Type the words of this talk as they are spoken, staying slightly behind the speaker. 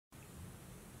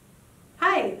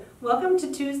Welcome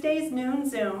to Tuesday's Noon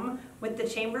Zoom with the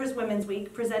Chamber's Women's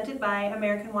Week presented by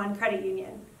American One Credit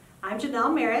Union. I'm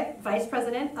Janelle Merritt, Vice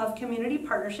President of Community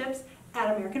Partnerships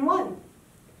at American One.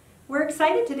 We're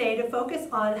excited today to focus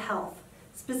on health,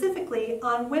 specifically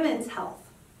on women's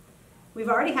health. We've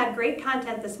already had great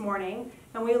content this morning,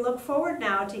 and we look forward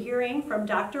now to hearing from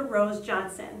Dr. Rose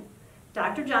Johnson.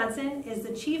 Dr. Johnson is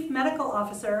the Chief Medical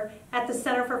Officer at the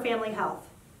Center for Family Health.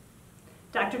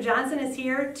 Dr. Johnson is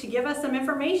here to give us some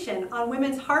information on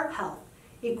women's heart health,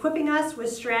 equipping us with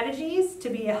strategies to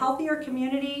be a healthier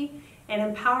community and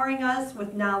empowering us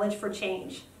with knowledge for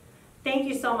change. Thank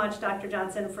you so much, Dr.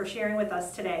 Johnson, for sharing with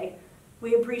us today.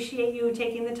 We appreciate you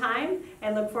taking the time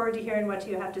and look forward to hearing what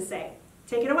you have to say.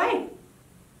 Take it away.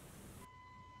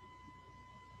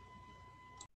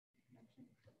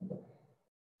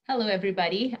 Hello,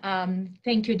 everybody.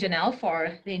 Thank you, Janelle,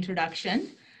 for the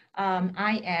introduction.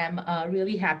 I am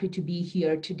really happy to be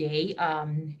here today,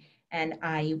 and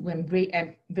I'm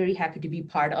very happy to be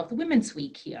part of the Women's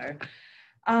Week here.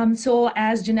 So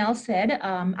as Janelle said,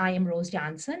 I am Rose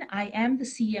Johnson. I am the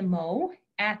CMO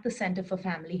at the Center for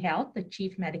Family Health, the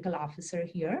Chief Medical Officer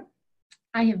here.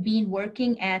 I have been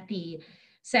working at the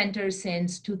center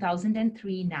since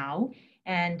 2003 now,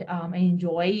 and I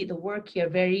enjoy the work here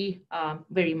very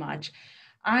much.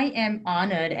 I am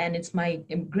honored, and it's my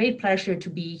great pleasure to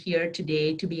be here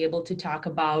today to be able to talk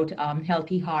about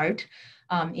healthy heart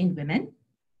in women.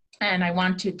 And I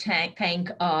want to thank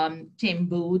Tim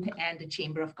Booth and the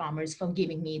Chamber of Commerce for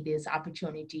giving me this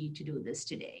opportunity to do this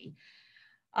today.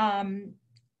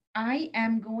 I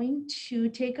am going to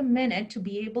take a minute to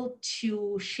be able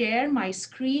to share my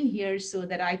screen here so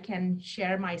that I can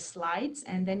share my slides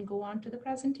and then go on to the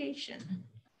presentation.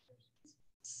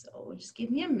 So just give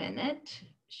me a minute.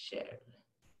 Share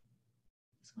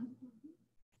this one.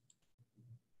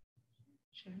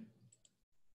 Share.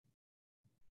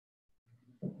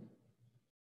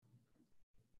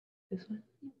 This one.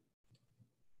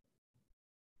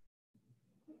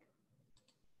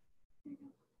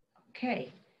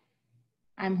 Okay.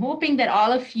 I'm hoping that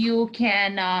all of you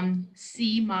can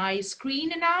see my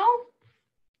screen now.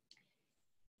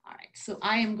 All right, so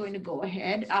I am going to go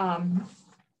ahead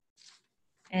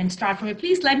and start from it.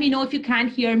 Please let me know if you can't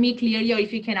hear me clearly or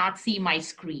if you cannot see my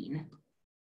screen.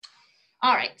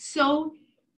 All right, so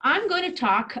I'm going to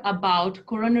talk about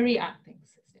coronary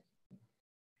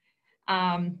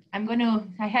I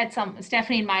had some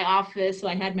Stephanie in my office, so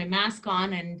I had my mask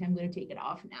on, and I'm going to take it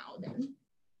off now then.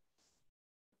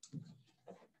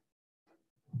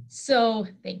 So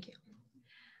thank you.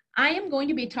 I am going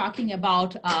to be talking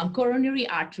about coronary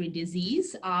artery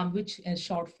disease, which in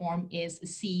short form is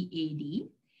CAD.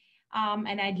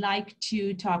 And I'd like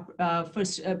to talk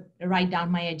first, write down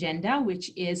my agenda,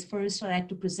 which is first I'd like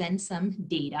to present some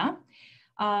data.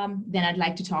 Then I'd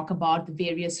like to talk about the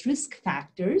various risk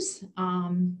factors,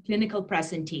 clinical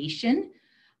presentation,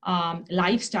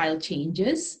 lifestyle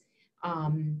changes,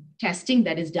 testing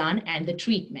that is done, and the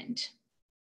treatment.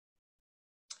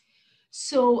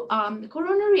 So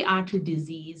coronary artery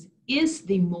disease is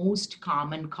the most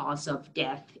common cause of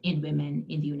death in women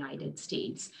in the United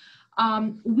States.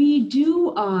 We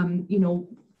do,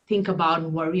 think about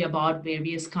and worry about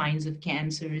various kinds of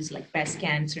cancers like breast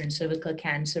cancer and cervical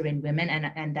cancer in women,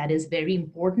 and that is very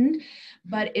important.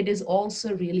 But it is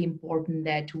also really important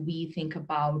that we think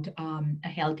about a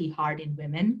healthy heart in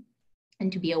women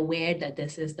and to be aware that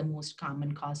this is the most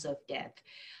common cause of death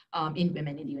in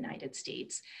women in the United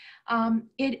States.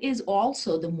 It is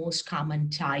also the most common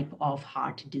type of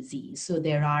heart disease. So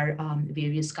there are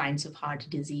various kinds of heart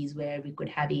disease where we could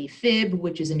have AFib,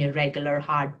 which is an irregular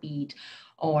heartbeat,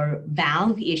 or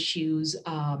valve issues,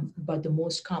 but the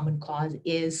most common cause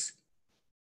is,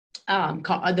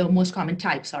 the most common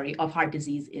type, of heart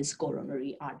disease is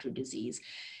coronary artery disease.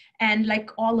 And like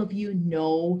all of you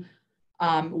know,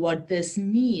 what this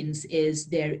means is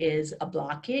there is a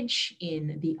blockage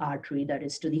in the artery that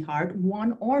is to the heart,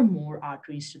 one or more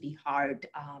arteries to the heart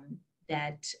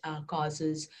that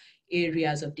causes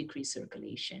areas of decreased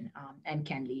circulation and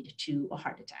can lead to a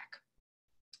heart attack.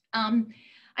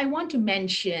 I want to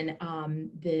mention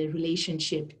the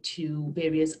relationship to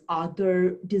various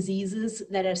other diseases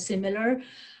that are similar.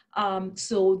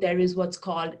 So there is what's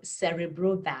called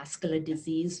cerebrovascular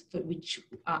disease, for which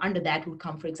under that would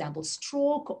come, for example,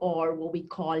 stroke, or what we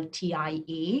call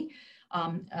TIA,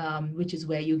 which is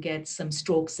where you get some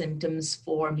stroke symptoms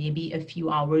for maybe a few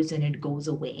hours and it goes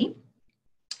away.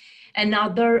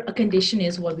 Another condition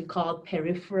is what we call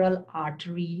peripheral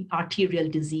arterial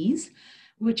disease,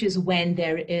 which is when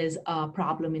there is a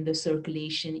problem in the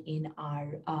circulation in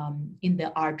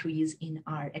the arteries in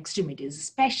our extremities,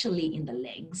 especially in the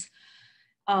legs.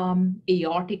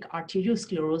 Aortic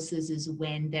arteriosclerosis is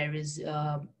when there is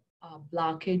a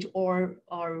blockage or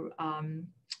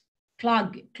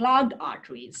clogged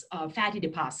arteries, fatty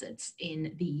deposits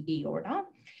in the aorta.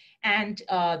 And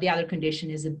the other condition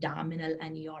is abdominal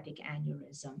and aortic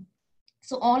aneurysm.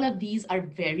 So all of these are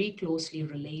very closely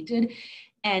related.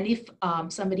 And if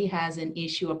somebody has an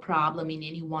issue or problem in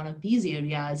any one of these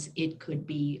areas, it could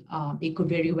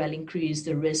very well increase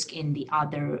the risk in the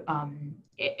other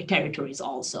territories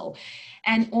also.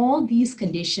 And all these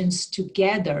conditions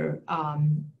together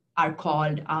are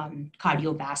called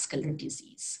cardiovascular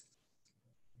disease.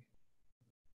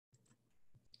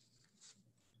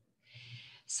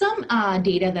 Some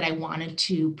data that I wanted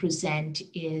to present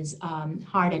is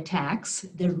heart attacks.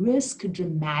 The risk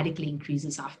dramatically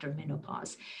increases after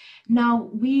menopause. Now,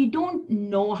 we don't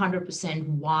know 100%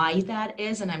 why that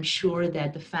is, and I'm sure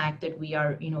that the fact that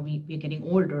we're getting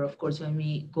older, of course, when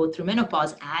we go through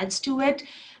menopause adds to it,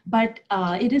 but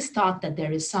it is thought that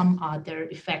there is some other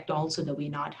effect also that we're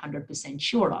not 100%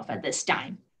 sure of at this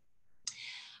time.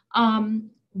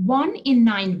 1 in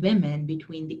 9 women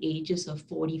between the ages of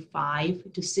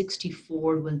 45 to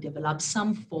 64 will develop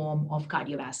some form of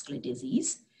cardiovascular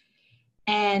disease.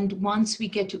 And once we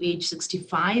get to age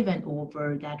 65 and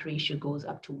over, that ratio goes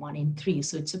up to 1 in 3.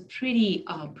 So it's a pretty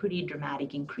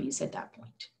dramatic increase at that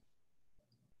point.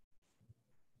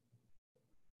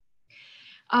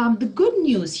 The good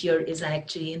news here is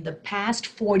actually in the past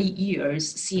 40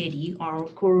 years, CAD, or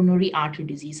coronary artery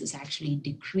disease, has actually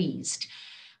decreased.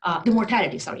 The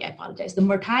mortality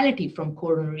from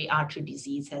coronary artery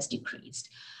disease has decreased.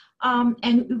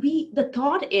 And the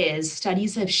thought is,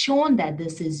 studies have shown that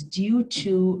this is due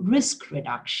to risk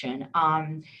reduction.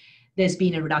 There's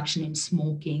been a reduction in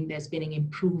smoking, there's been an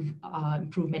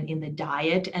improvement in the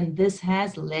diet, and this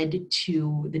has led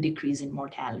to the decrease in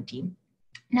mortality.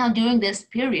 Now, during this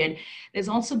period, there's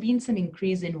also been some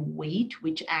increase in weight,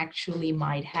 which actually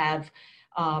might have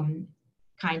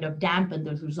kind of dampen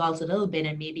those results a little bit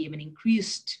and maybe even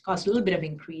caused a little bit of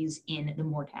increase in the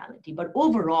mortality. But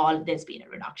overall, there's been a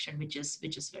reduction, which is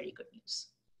very good news.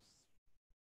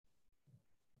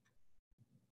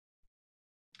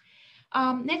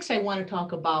 Next, I want to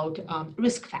talk about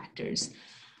risk factors.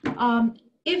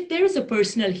 If there is a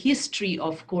personal history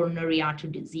of coronary artery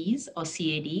disease or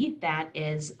CAD, that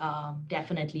is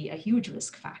definitely a huge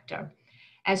risk factor.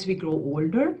 As we grow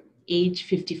older, age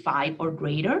 55 or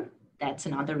greater, that's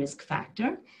another risk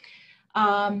factor.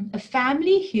 A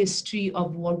family history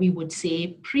of what we would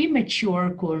say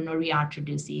premature coronary artery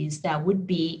disease, that would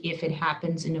be if it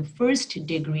happens in a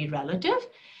first-degree relative.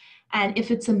 And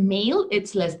if it's a male,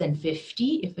 it's less than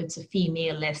 50. If it's a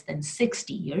female, less than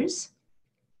 60 years.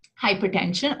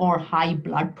 Hypertension or high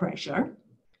blood pressure,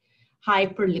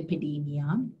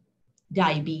 hyperlipidemia,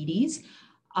 diabetes,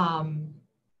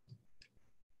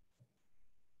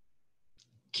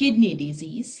 kidney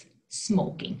disease,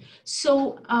 smoking.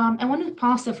 So I want to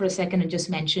pause there for a second and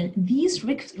just mention these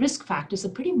risk factors are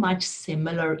pretty much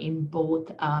similar in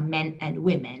both men and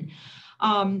women.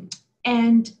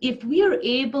 And if we are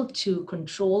able to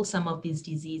control some of these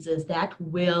diseases, that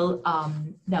will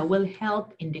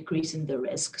help in decreasing the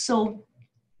risk. So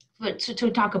to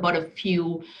talk about a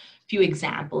few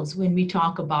examples, when we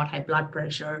talk about high blood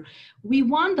pressure, we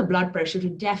want the blood pressure to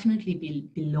definitely be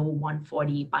below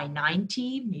 140 by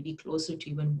 90, maybe closer to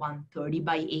even 130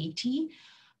 by 80.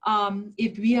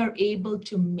 If we are able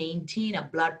to maintain a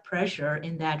blood pressure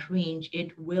in that range,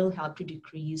 it will help to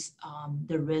decrease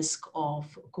the risk of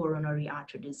coronary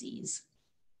artery disease.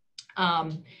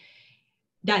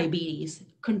 Diabetes,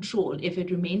 controlled. If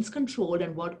it remains controlled,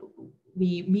 and what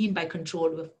we mean by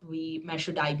controlled, we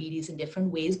measure diabetes in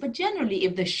different ways, but generally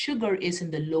if the sugar is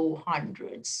in the low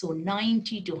hundreds, so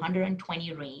 90 to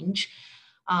 120 range,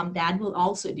 that will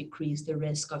also decrease the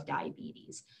risk of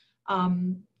diabetes.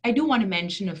 I do want to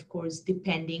mention, of course,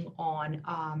 depending on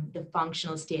the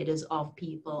functional status of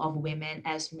people, of women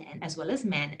as well as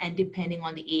men, and depending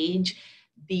on the age,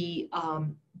 the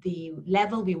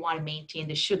level we want to maintain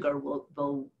the sugar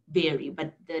will vary.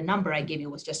 But the number I gave you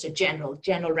was just a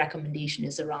general recommendation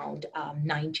is around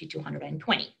 90 to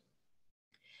 120.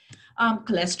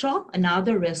 Cholesterol,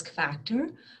 another risk factor.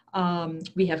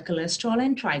 We have cholesterol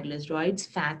and triglycerides,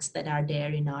 fats that are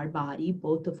there in our body,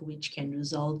 both of which can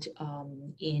result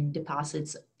in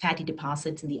fatty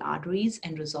deposits in the arteries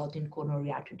and result in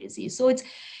coronary artery disease. So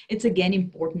it's again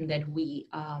important that we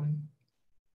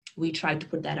try to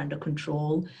put that under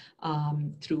control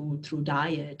through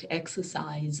diet,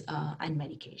 exercise, and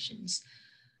medications.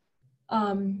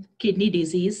 Kidney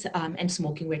disease and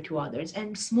smoking were two others.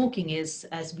 And smoking is,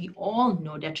 as we all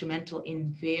know, detrimental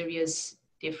in various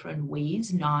different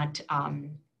ways, not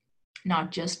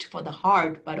just for the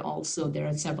heart, but also there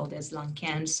are several, there's lung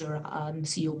cancer,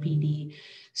 COPD.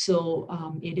 So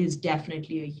it is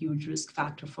definitely a huge risk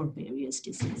factor for various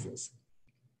diseases.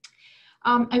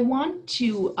 I want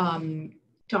to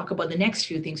talk about the next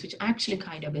few things, which actually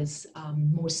kind of is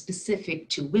more specific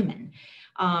to women.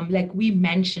 Like we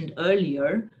mentioned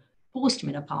earlier,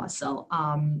 postmenopausal.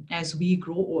 As we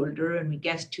grow older and we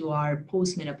get to our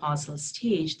postmenopausal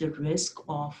stage, the risk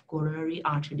of coronary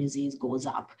artery disease goes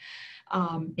up.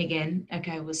 Again, like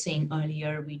I was saying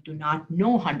earlier, we do not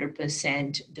know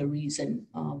 100% the reason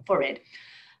for it.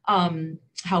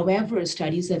 However,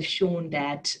 studies have shown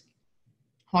that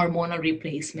hormonal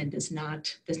replacement does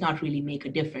not really make a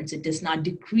difference. It does not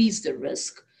decrease the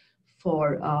risk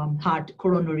for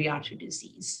coronary artery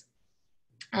disease.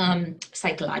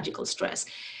 Psychological stress.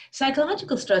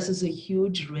 Psychological stress is a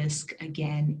huge risk,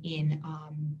 again, in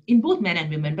both men and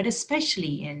women, but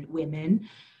especially in women.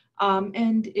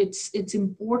 And it's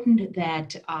important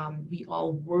that we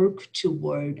all work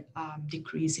toward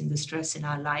decreasing the stress in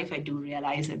our life. I do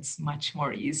realize it's much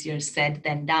more easier said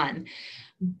than done,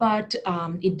 but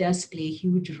it does play a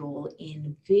huge role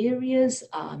in various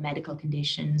medical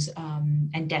conditions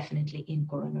and definitely in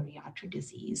coronary artery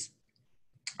disease.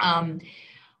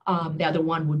 The other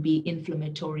one would be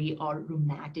inflammatory or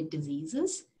rheumatic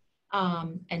diseases.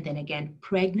 And then again,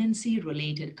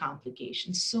 pregnancy-related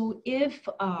complications. So if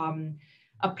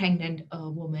a pregnant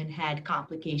woman had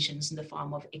complications in the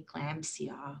form of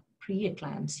eclampsia,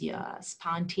 preeclampsia,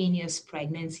 spontaneous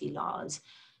pregnancy loss,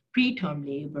 preterm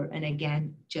labor, and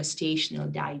again, gestational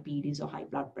diabetes or high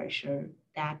blood pressure,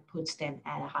 that puts them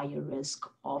at a higher risk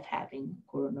of having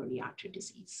coronary artery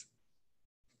disease.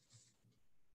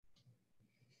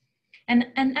 And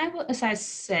as I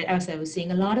was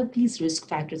saying, a lot of these risk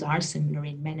factors are similar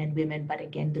in men and women, but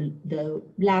again, the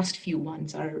last few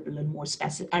ones are a little more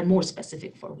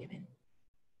specific for women.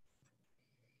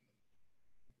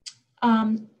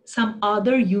 Some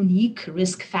other unique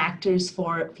risk factors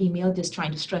for female, just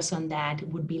trying to stress on that,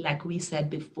 would be, like we said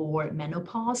before,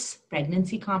 menopause,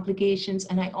 pregnancy complications,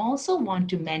 and I also want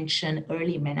to mention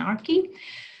early menarche.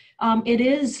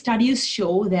 Studies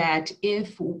show that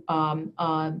if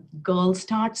a girl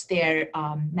starts their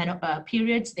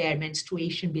periods, their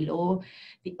menstruation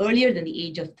earlier than the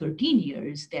age of 13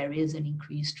 years, there is an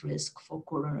increased risk for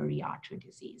coronary artery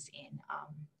disease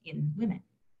in women.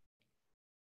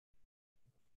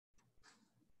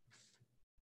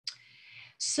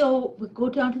 So we go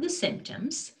down to the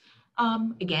symptoms.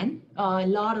 Again, a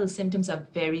lot of the symptoms are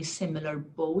very similar,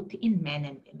 both in men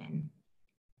and women.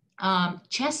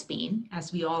 Chest pain,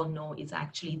 as we all know, is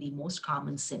actually the most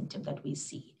common symptom that we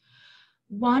see.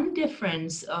 One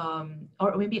difference,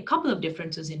 or maybe a couple of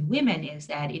differences in women, is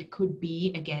that it could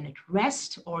be, again, at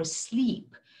rest or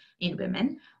sleep in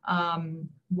women,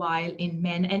 while in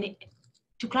men, and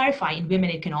to clarify, in women,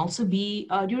 it can also be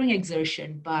during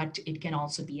exertion, but it can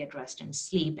also be at rest and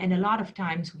sleep. And a lot of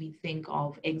times we think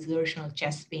of exertional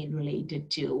chest pain related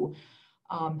to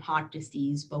heart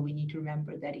disease, but we need to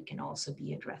remember that it can also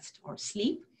be at rest or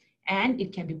sleep, and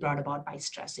it can be brought about by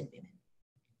stress in women.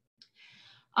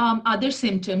 Other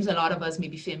symptoms a lot of us may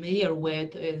be familiar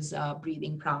with is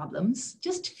breathing problems,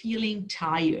 just feeling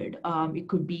tired. It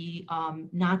could be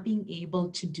not being able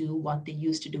to do what they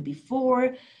used to do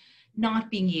before,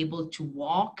 not being able to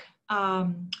walk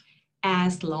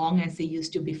as long as they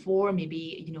used to before.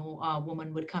 Maybe, a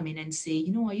woman would come in and say,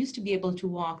 I used to be able to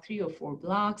walk 3 or 4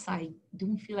 blocks. I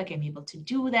don't feel like I'm able to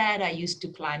do that. I used to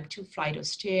climb 2 flights of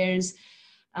stairs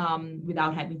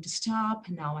without having to stop.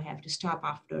 Now I have to stop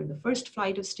after the first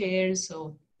flight of stairs.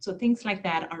 So things like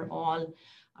that are all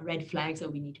red flags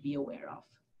that we need to be aware of.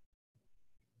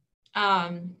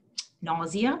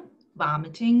 Nausea,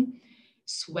 vomiting,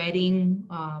 sweating,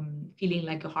 feeling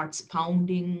like your heart's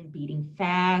pounding, beating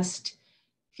fast,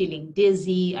 feeling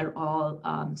dizzy are all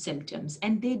symptoms.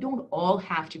 And they don't all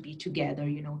have to be together.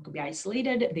 It could be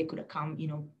isolated. They could come,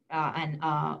 and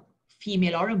a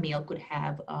female or a male could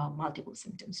have multiple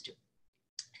symptoms too.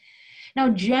 Now,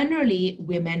 generally,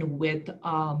 women with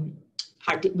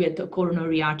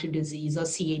coronary artery disease or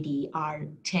CAD are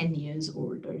 10 years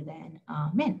older than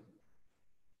men.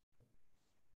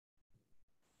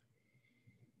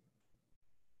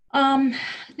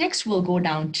 Next, we'll go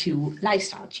down to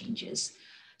lifestyle changes.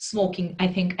 Smoking, I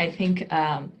think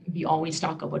we always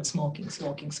talk about smoking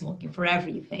for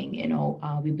everything.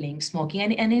 We blame smoking,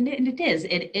 and it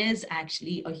is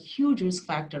actually a huge risk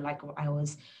factor, like I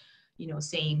was,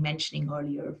 mentioning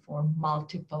earlier, for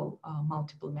multiple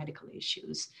medical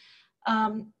issues.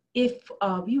 if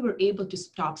we were able to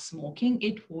stop smoking,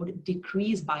 it would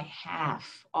decrease by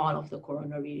half all of the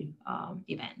coronary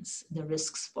events, the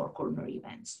risks for coronary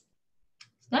events.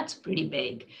 So that's pretty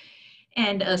big.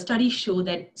 And studies show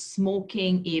that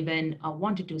smoking even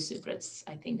 1 to 2 cigarettes,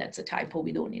 I think that's a typo,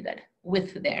 we don't need that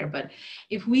width there, but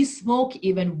if we smoke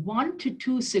even 1 to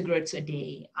 2 cigarettes a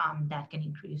day, that can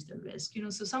increase the risk.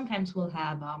 So sometimes we'll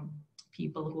have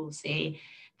people who will say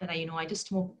that I just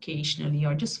smoke occasionally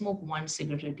or just smoke 1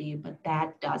 cigarette a day, but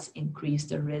that does increase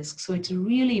the risk. So it's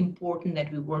really important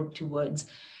that we work towards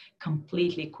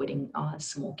completely quitting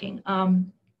smoking.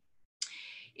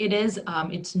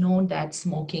 It's known that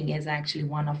smoking is actually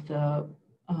one of the,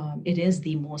 it is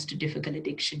the most difficult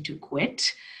addiction to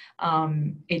quit.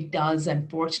 It does,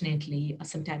 unfortunately,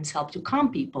 sometimes help to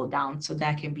calm people down. So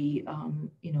that can be,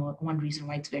 one reason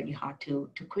why it's very hard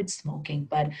to quit smoking.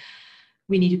 But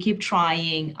we need to keep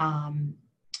trying. And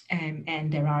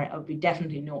we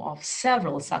definitely know of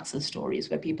several success stories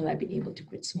where people have been able to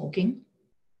quit smoking.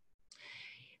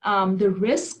 The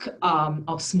risk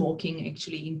of smoking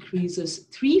actually increases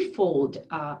threefold,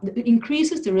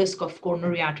 increases the risk of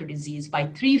coronary artery disease by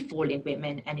threefold in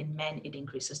women, and in men, it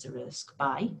increases the risk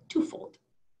by twofold.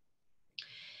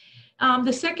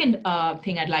 The second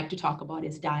thing I'd like to talk about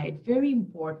is diet. Very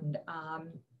important.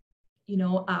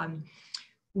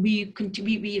 We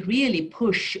really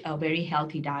push a very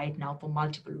healthy diet now for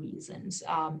multiple reasons.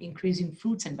 Increasing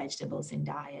fruits and vegetables in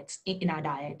our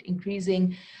diet,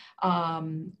 increasing,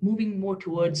 moving more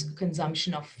towards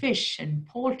consumption of fish and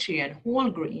poultry and whole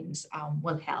grains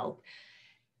will help.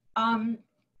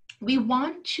 We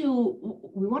want to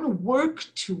work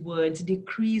towards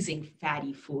decreasing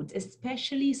fatty foods,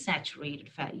 especially saturated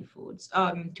fatty foods,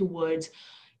 towards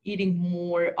eating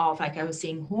more of, like I was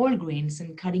saying, whole grains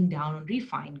and cutting down on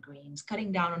refined grains,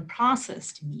 cutting down on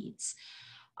processed meats.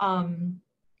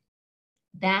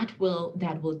 That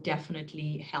will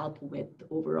definitely help with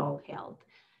overall health.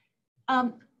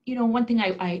 One thing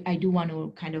I do want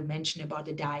to kind of mention about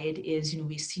the diet is,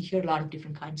 we hear a lot of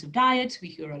different kinds of diets. We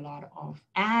hear a lot of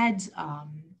ads.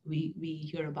 We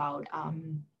hear about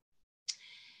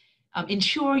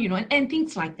Ensure, and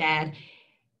things like that.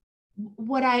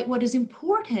 What is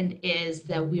important is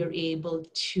that we are able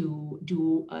to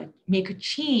make a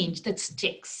change that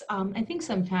sticks. I think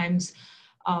sometimes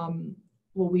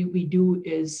what we do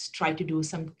is try to do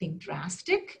something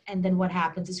drastic, and then what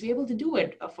happens is we're able to do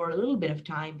it for a little bit of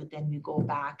time, but then we go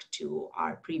back to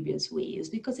our previous ways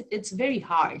because it's very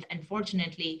hard.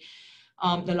 Unfortunately,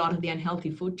 a lot of the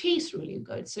unhealthy food tastes really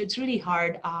good, so it's really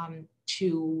hard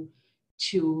to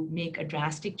make a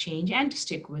drastic change and to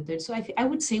stick with it. So I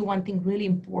would say one thing really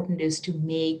important is to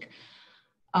make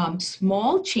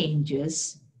small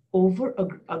changes over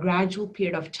a gradual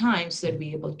period of time so that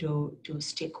we're able to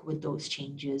stick with those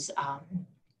changes,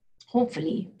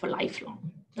 hopefully for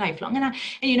lifelong. And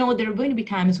there are going to be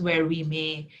times where we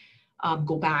may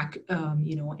go back,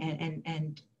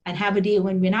 and have a day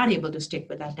when we're not able to stick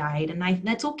with that diet. And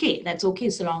that's okay. That's okay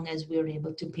so long as we're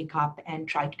able to pick up and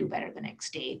try to do better the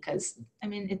next day. Because,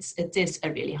 it is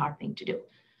a really hard thing to do.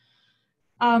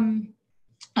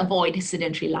 Avoid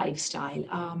sedentary lifestyle.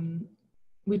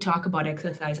 We talk about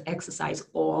exercise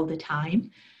all the time.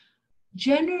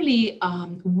 Generally,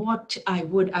 what I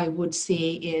would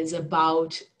say is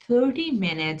about 30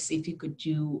 minutes if you could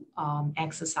do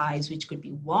exercise, which could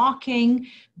be walking,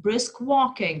 brisk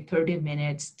walking, 30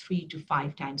 minutes, 3 to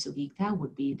 5 times a week.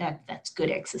 That's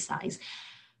good exercise.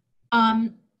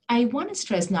 I want to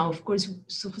stress now, of course,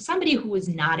 so for somebody who is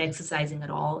not exercising at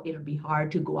all, it'll be hard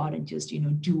to go out and just,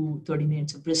 do 30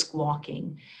 minutes of brisk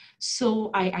walking. So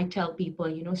I tell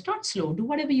people, start slow, do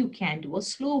whatever you can, do a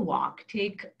slow walk,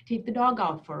 take the dog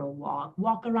out for a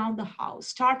walk around the house,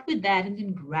 start with that and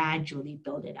then gradually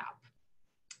build it up.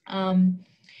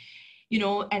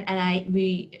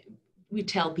 We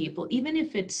tell people, even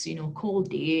if it's, cold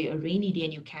day, a rainy day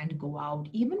and you can't go out,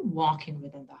 even walking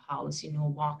within the house,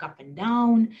 walk up and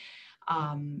down,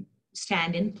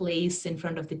 stand in place in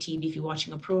front of the TV if you're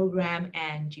watching a program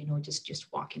and,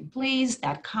 just walk in place,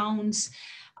 that counts.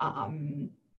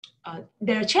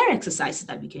 There are chair exercises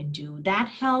that we can do. That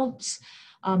helps.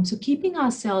 So keeping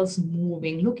ourselves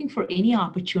moving, looking for any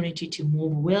opportunity to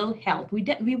move will help. We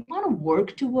want to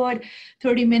work toward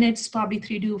 30 minutes, probably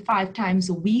 3 to 5 times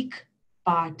a week.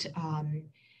 But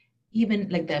even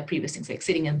like the previous things, like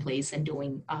sitting in place and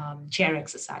doing chair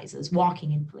exercises,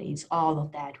 walking in place, all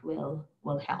of that will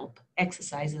help.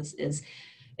 Exercises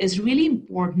is really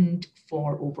important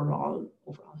for overall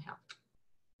health.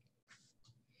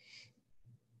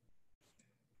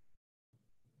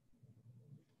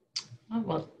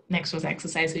 Well, next was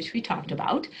exercise, which we talked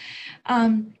about.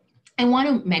 I want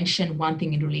to mention one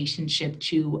thing in relationship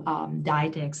to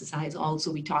diet and exercise.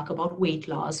 Also, we talk about weight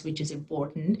loss, which is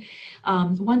important.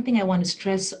 One thing I want to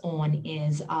stress on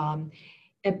is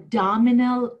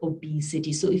abdominal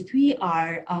obesity. So if we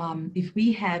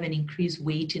have an increased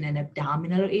weight in an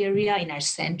abdominal area, in our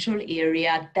central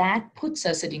area, that puts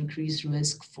us at increased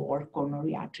risk for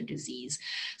coronary artery disease.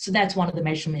 So that's one of the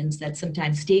measurements that's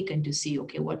sometimes taken to see,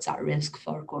 okay, what's our risk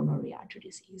for coronary artery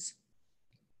disease?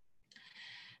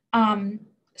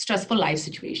 Stressful life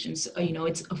situations.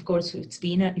 It's of course it's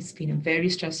been a very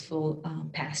stressful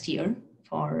past year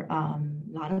for a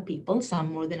lot of people,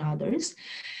 some more than others.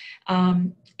 We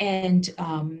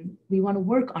want to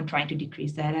work on trying to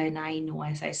decrease that. And I know,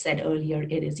 as I said earlier,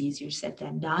 it is easier said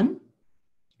than done.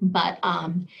 But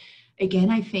again,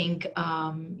 I think,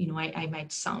 I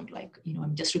might sound like,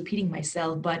 I'm just repeating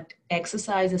myself, but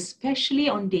exercise, especially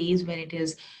on days when it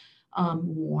is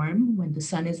warm, when the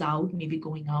sun is out, maybe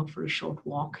going out for a short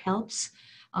walk helps.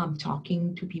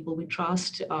 Talking to people we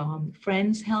trust,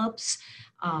 friends helps.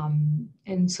 And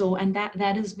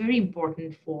that is very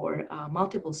important for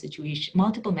multiple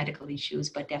medical issues,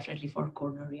 but definitely for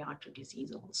coronary artery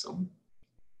disease also.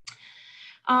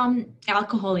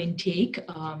 Alcohol intake,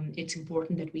 it's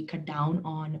important that we cut down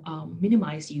on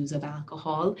minimize use of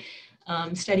alcohol.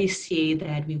 Studies say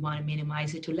that we want to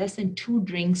minimize it to less than 2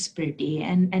 drinks per day,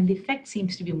 and the effect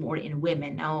seems to be more in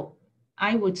women. Now,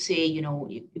 I would say,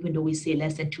 even though we say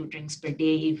less than 2 drinks per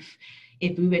day,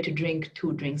 if we were to drink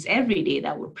 2 drinks every day,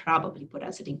 that would probably put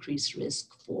us at increased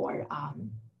risk for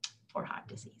heart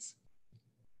disease.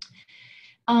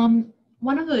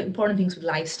 One of the important things with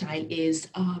lifestyle is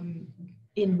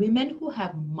in women who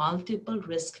have multiple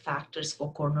risk factors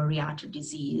for coronary artery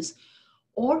disease,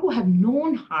 or who have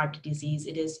known heart disease,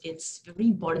 it's very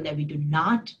important that we do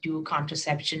not do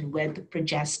contraception with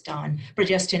progestin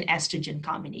estrogen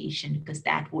combination, because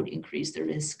that would increase the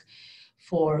risk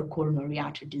for coronary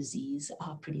artery disease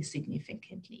pretty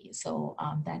significantly. So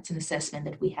that's an assessment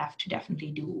that we have to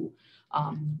definitely do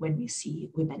when we see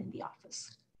women in the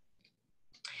office.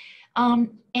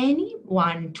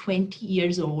 Anyone 20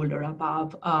 years old or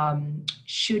above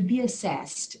should be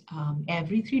assessed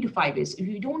every 3 to 5 years.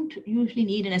 You don't usually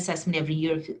need an assessment every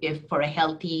year if for a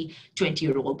healthy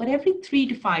 20-year-old, but every 3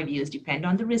 to 5 years, depending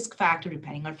on the risk factor,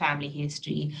 depending on family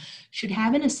history, should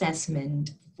have an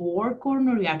assessment for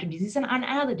coronary artery disease and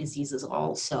other diseases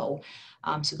also.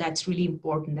 So that's really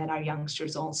important that our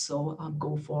youngsters also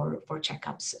go for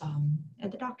checkups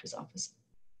at the doctor's office,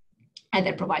 at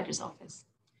their provider's office.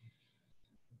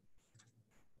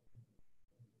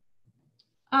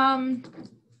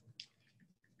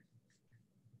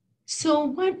 So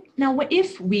what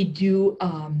if we do,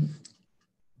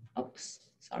 oops,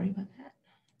 sorry about that.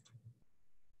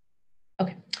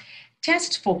 Okay,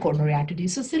 test for coronary artery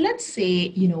disease. So let's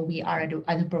say, we are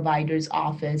at a provider's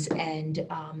office and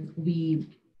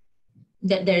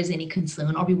that there is any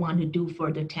concern, or we want to do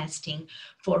further testing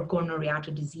for coronary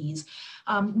artery disease.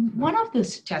 One of the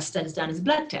tests that is done is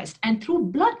blood test. And through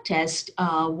blood test,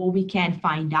 what we can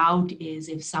find out is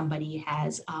if somebody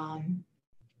has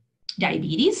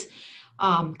diabetes,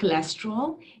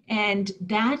 cholesterol, and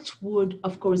that would,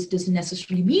 of course, doesn't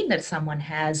necessarily mean that someone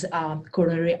has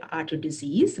coronary artery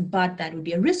disease, but that would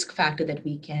be a risk factor that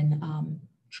we can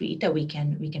treat, that we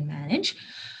can manage.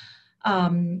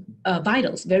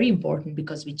 Vitals, very important,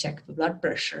 because we check the blood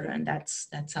pressure, and that's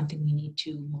something we need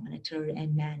to monitor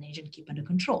and manage and keep under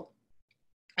control.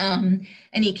 An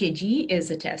EKG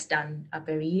is a test done, a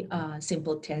very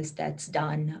simple test that's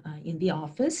done in the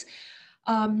office.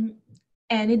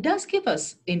 And it does give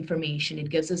us information. It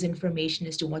gives us information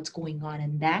as to what's going on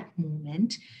in that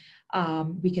moment.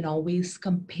 We can always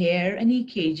compare an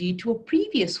EKG to a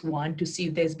previous one to see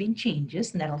if there's been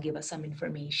changes, and that'll give us some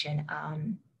information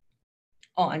on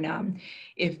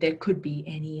if there could be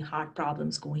any heart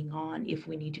problems going on, if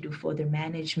we need to do further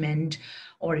management,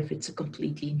 or if it's a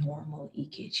completely normal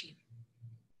EKG.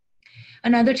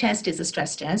 Another test is a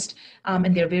stress test,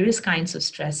 and there are various kinds of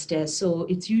stress tests. So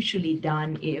it's usually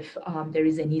done if there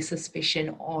is any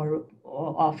suspicion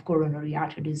of coronary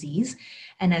artery disease.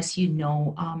 And as you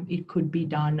know, it could be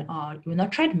done on a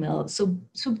treadmill. So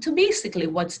basically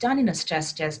what's done in a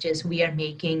stress test is we're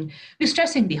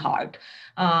stressing the heart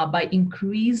by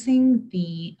increasing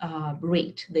the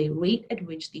rate at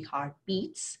which the heart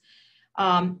beats.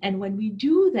 And when we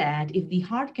do that, if the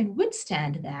heart can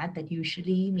withstand that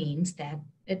usually means that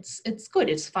it's good,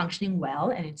 it's functioning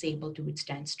well, and it's able to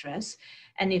withstand stress.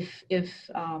 And if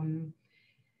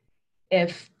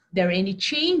there are any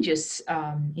changes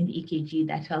in the EKG,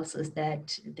 that tells us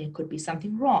that there could be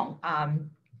something wrong.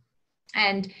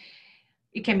 And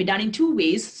It can be done in two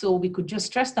ways. So we could just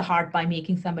stress the heart by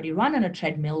making somebody run on a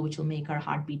treadmill, which will make our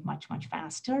heartbeat much, much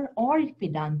faster, or it can be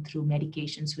done through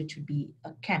medications, which would be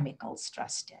a chemical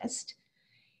stress test.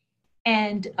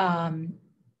 And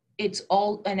it's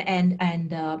all,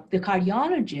 the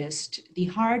cardiologist, the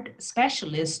heart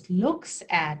specialist, looks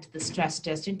at the stress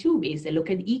test in two ways. They look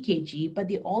at EKG, but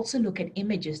they also look at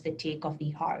images they take of the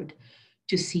heart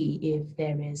to see if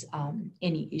there is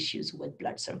any issues with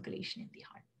blood circulation in the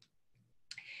heart.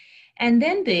 And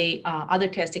then the other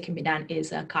test that can be done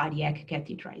is a cardiac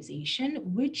catheterization,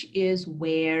 which is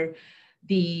where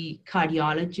the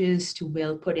cardiologist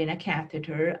will put in a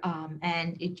catheter,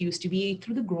 and it used to be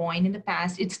through the groin in the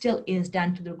past. It still is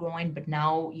done to the groin, but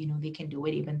now they can do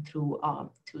it even through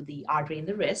the artery in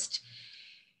the wrist,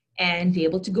 and be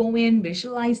able to go in,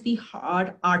 visualize the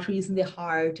heart, arteries in the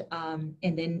heart, and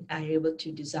then are able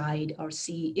to decide or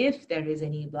see if there is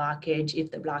any blockage,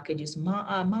 if the blockage is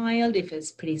mild, if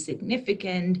it's pretty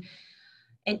significant,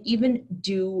 and even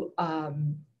do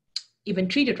even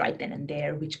treat it right then and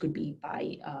there, which could be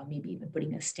by maybe even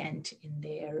putting a stent in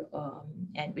there,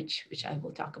 and which I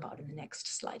will talk about in the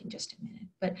next slide in just a minute.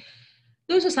 But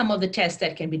those are some of the tests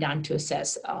that can be done to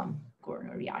assess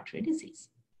coronary artery disease.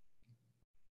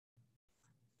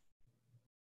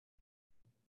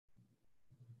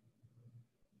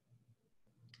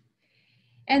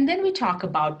 And then we talk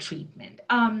about treatment.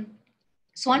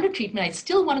 So under treatment, I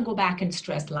still want to go back and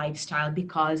stress lifestyle,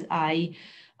 because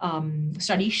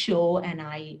studies show, and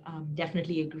I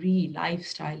definitely agree,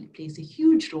 lifestyle plays a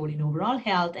huge role in overall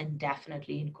health and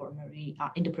definitely in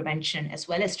in the prevention as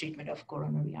well as treatment of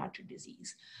coronary artery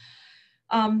disease.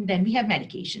 Then we have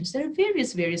medications. There are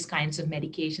various kinds of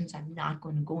medications. I'm not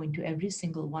going to go into every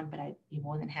single one, but I'd be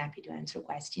more than happy to answer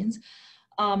questions.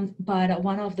 But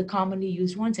one of the commonly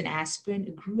used ones, an aspirin,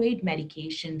 a great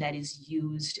medication that is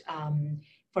used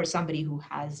for somebody who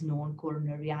has known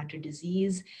coronary artery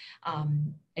disease.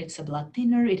 It's a blood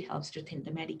thinner. It helps to thin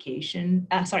the medication.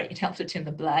 It helps to thin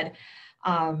the blood.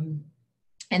 And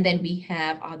then we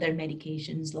have other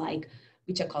medications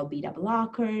which are called beta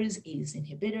blockers, ACE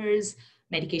inhibitors,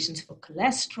 medications for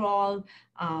cholesterol.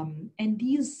 And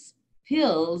these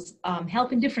pills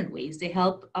help in different ways. They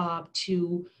help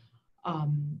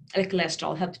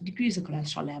cholesterol, help to decrease the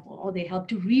cholesterol level, or they help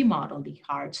to remodel the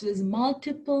heart. So there's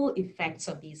multiple effects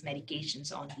of these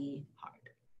medications on the heart.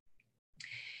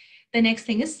 The next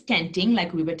thing is stenting,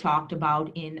 like we were talked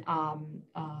about when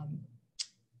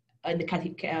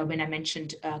I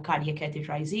mentioned cardiac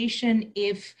catheterization.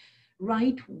 If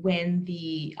right when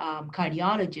the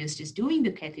cardiologist is doing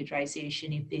the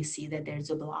catheterization, if they see that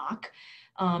there's a block,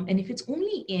 and if it's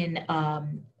only in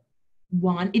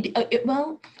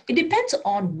it depends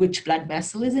on which blood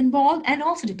vessel is involved, and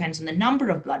also depends on the number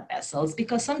of blood vessels,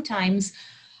 because sometimes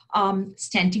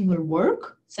stenting will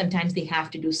work. Sometimes they have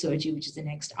to do surgery, which is the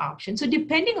next option. So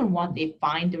depending on what they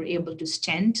find, they're able to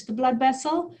stent the blood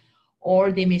vessel,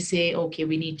 or they may say, okay,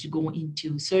 we need to go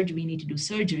into surgery, we need to do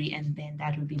surgery, and then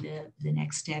that would be the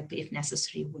next step, if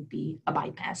necessary, would be a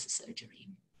bypass surgery.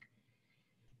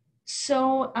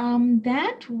 So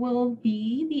that will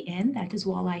be the end. That is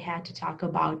all I had to talk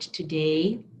about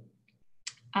today.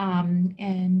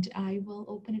 And I will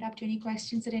open it up to any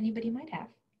questions that anybody might have.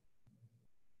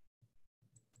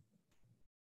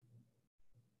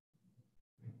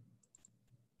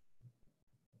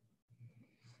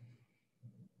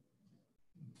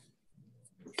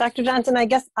 Dr. Johnson, I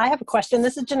guess I have a question.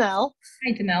 This is Janelle.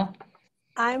 Hi, Janelle.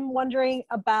 I'm wondering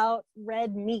about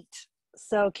red meat.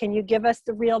 So can you give us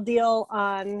the real deal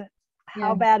on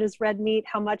how bad is red meat?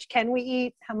 How much can we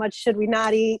eat? How much should we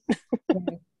not eat?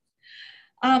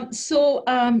 So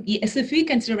if we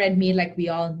consider red meat, like we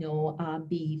all know,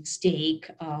 beef, steak,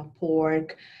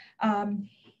 pork,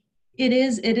 it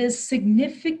is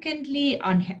significantly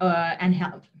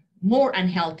more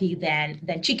unhealthy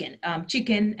than chicken.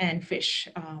 Chicken and fish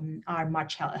are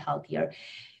much healthier.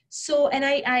 So, and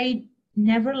I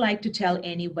never like to tell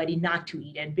anybody not to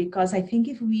eat it, because I think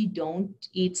if we don't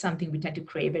eat something, we tend to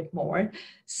crave it more.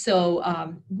 So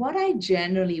what I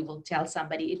generally will tell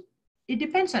somebody, it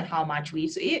depends on how much we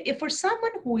eat. So if for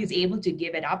someone who is able to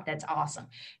give it up, that's awesome.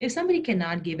 If somebody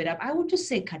cannot give it up, I would just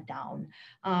say cut down.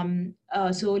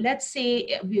 So let's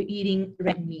say we're eating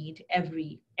red meat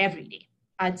every day.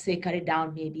 I'd say cut it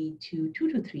down maybe to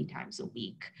 2 to 3 times a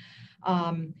week.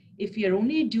 If you're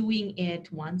only doing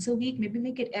it once a week, maybe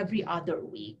make it every other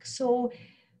week. So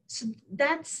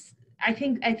that's, I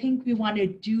think we want to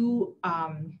do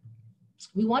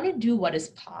what is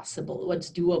possible,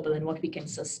 what's doable, and what we can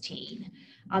sustain.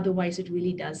 Otherwise, it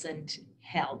really doesn't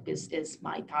help is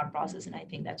my thought process, and I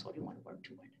think that's what we want to work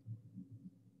toward.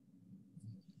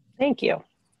 Thank you.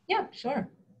 Yeah, sure.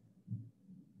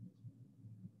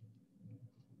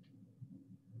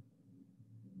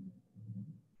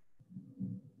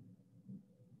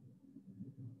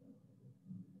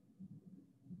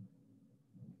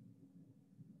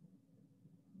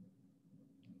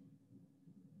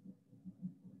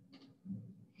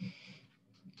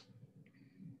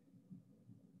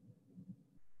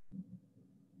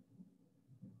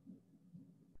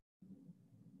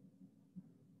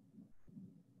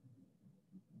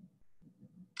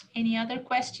 Any other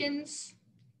questions?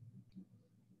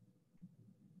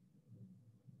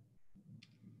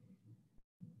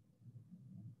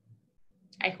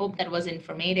 I hope that was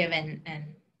informative and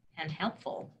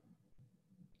helpful.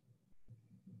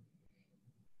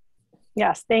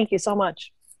 Yes, thank you so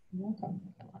much. You're welcome.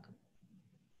 You're welcome.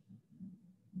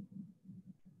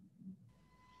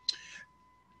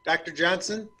 Dr.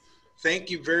 Johnson, thank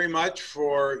you very much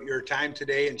for your time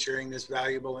today and sharing this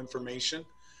valuable information.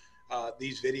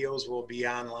 These videos will be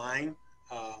online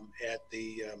at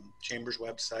the Chamber's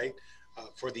website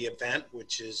for the event,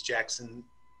 which is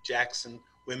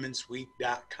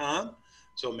jacksonwomensweek.com.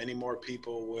 So many more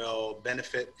people will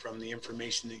benefit from the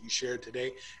information that you shared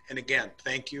today. And again,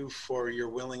 thank you for your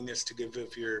willingness to give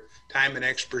of your time and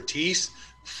expertise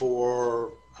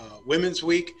for Women's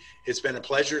Week. It's been a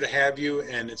pleasure to have you,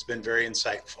 and it's been very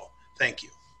insightful. Thank you.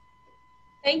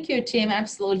 Thank you, Tim.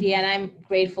 Absolutely. And I'm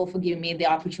grateful for giving me the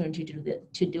opportunity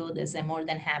to do this. I'm more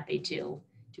than happy to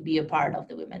be a part of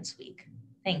the Women's Week.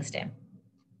 Thanks, Tim.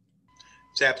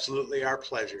 It's absolutely our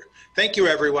pleasure. Thank you,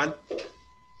 everyone.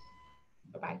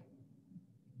 Bye-bye.